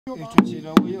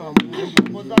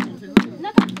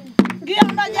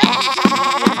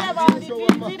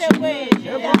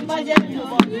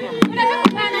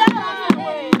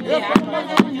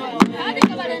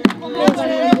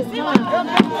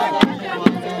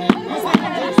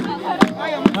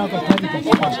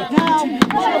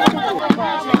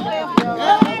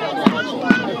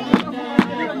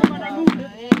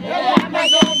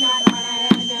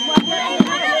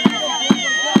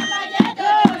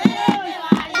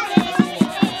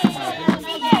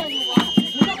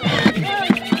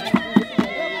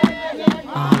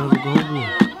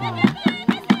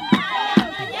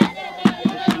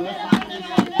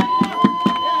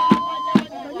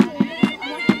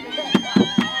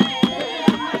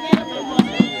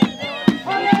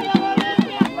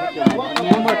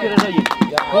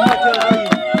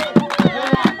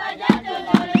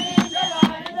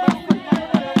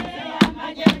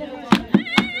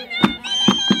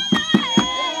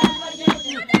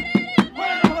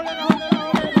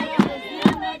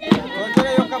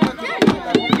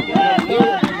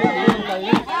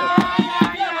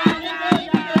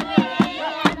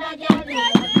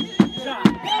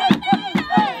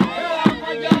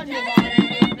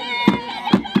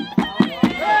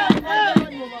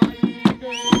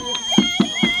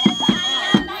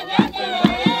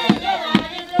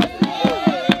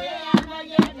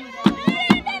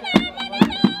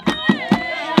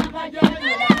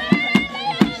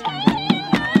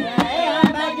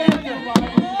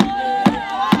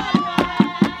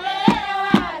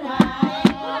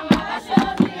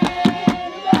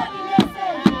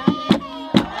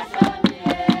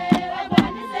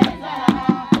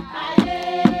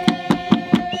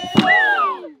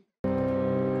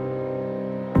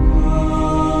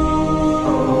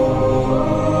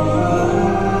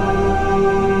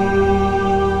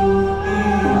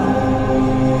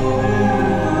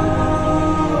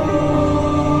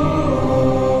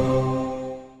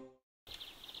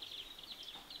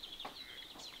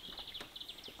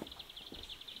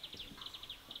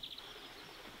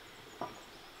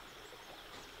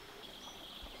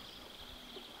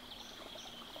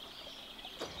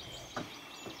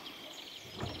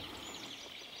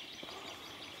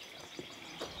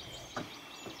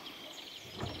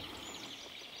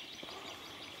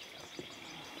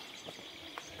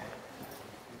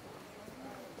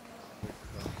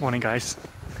Morning guys,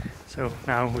 so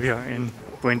now we are in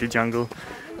Bwindi jungle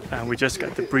and we just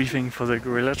got the briefing for the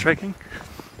gorilla trekking.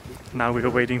 Now we are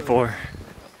waiting for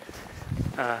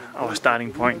our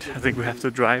starting point. I think we have to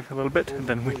drive a little bit and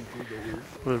then we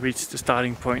will reach the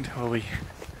starting point where we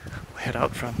head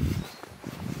out from.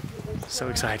 So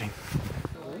exciting.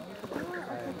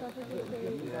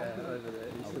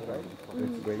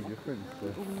 It's way different.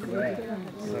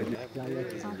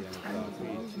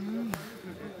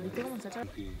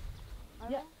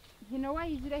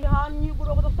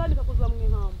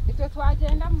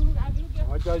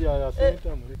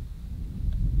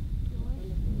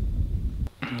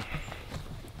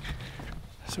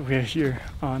 So we are here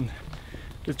on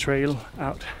the trail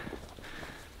out.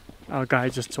 Our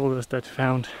guide just told us that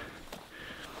found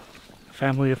a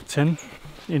family of 10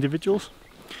 individuals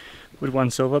with one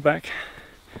silverback,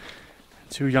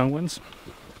 2 young ones.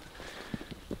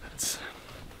 That's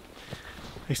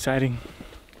exciting.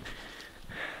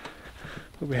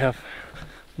 But we have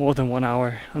more than 1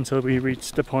 hour until we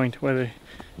reach the point where they're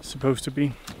supposed to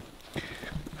be.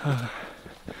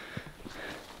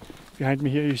 Behind me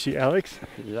here you see Alex.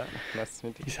 Yeah, nice to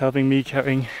meet you. He's helping me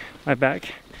carrying my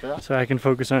bag, Yeah. so I can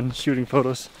focus on shooting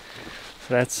photos.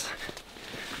 So that's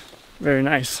very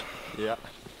nice. Yeah.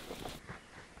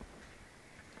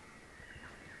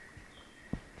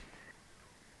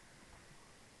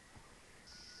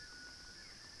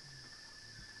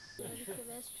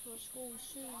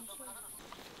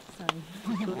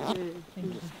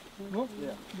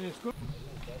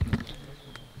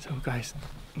 So guys,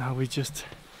 now we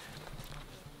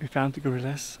found the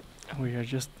gorillas and we are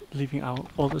just leaving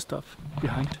out all the stuff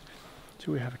behind.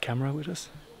 So we have a camera with us.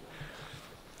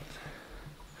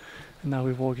 And now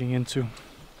we're walking into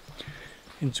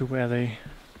where the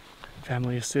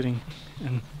family is sitting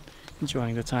and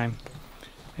enjoying the time.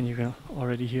 And you can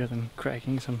already hear them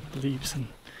cracking some leaves and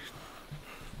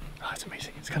oh, it's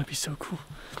amazing. It's gonna be so cool.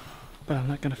 But I'm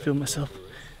not gonna film myself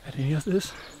at any of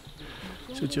this.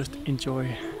 So just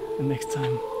enjoy the next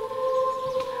time.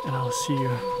 And I'll see you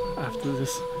after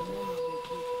this.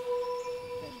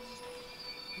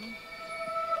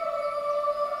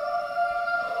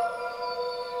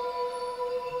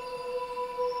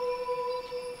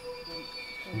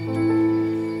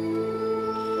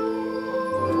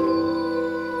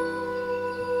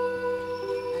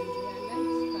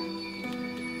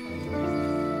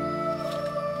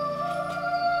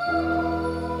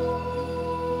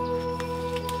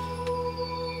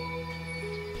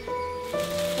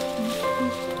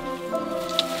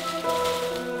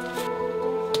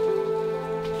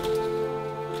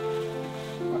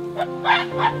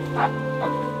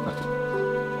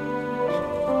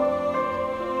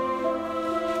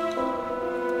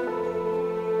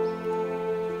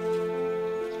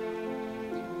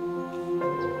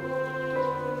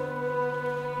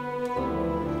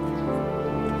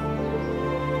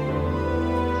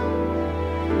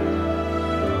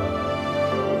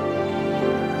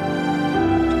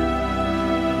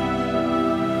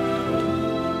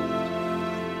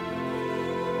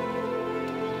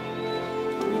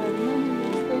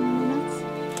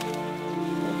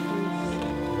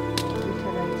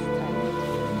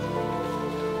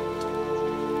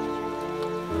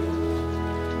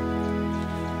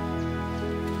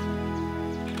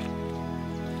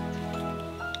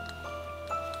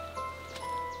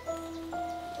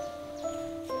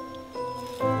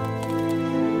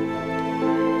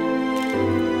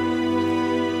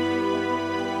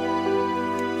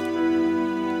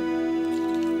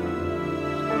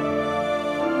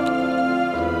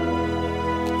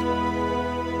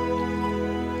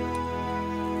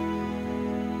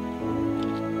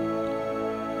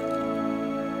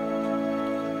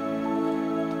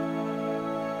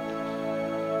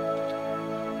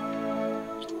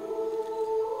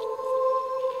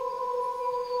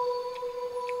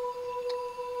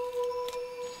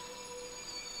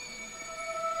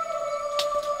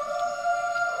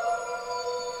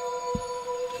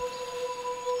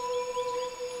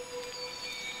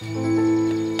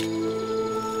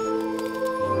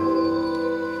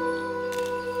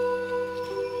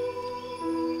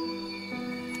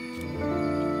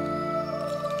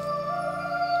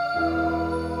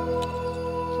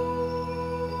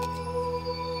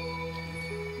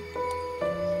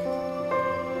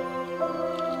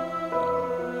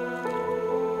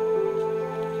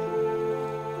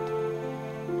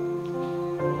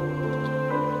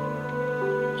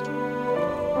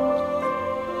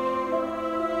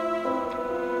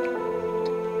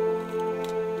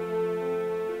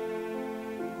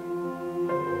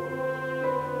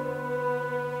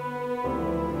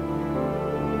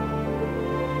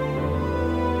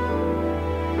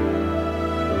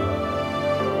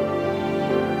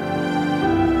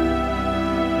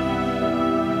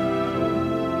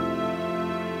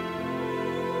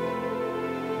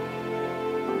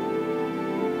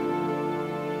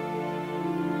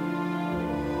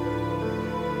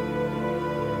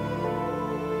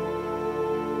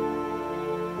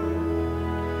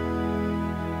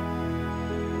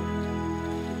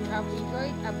 I've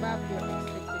enjoyed above your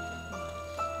expectations.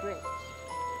 Great.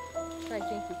 So I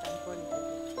think we can call it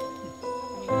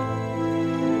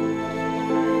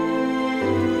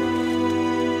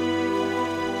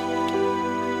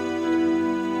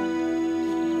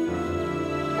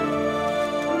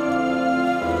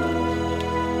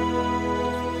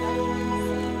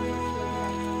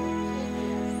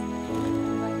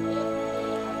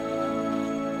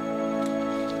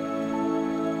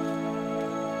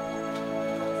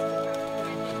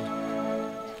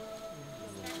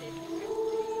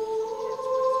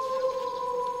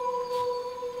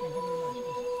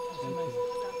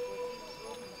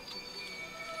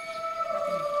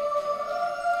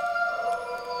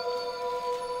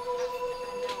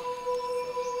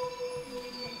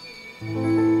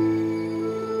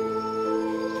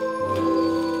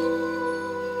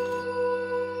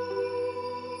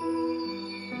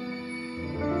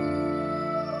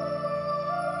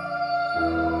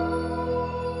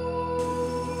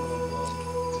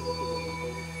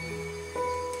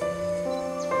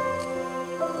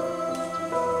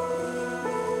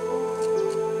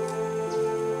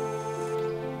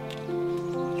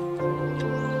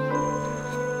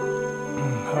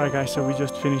Alright guys, so we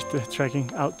just finished the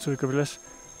trekking out to the gorillas.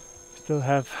 Still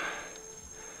have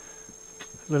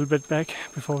a little bit back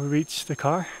before we reach the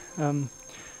car. It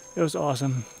was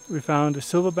awesome. We found a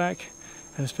silverback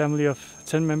and his family of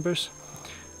 10 members.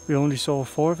 We only saw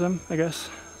 4 of them, I guess.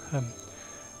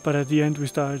 But at the end we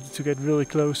started to get really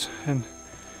close and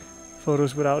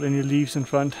photos without any leaves in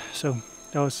front. So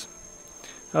that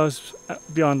was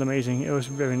beyond amazing. It was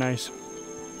very nice.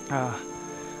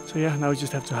 So yeah, now we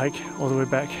just have to hike all the way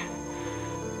back.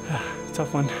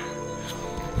 Tough one.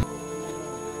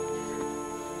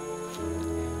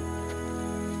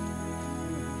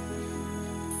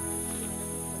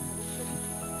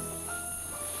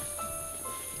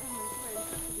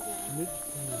 Mit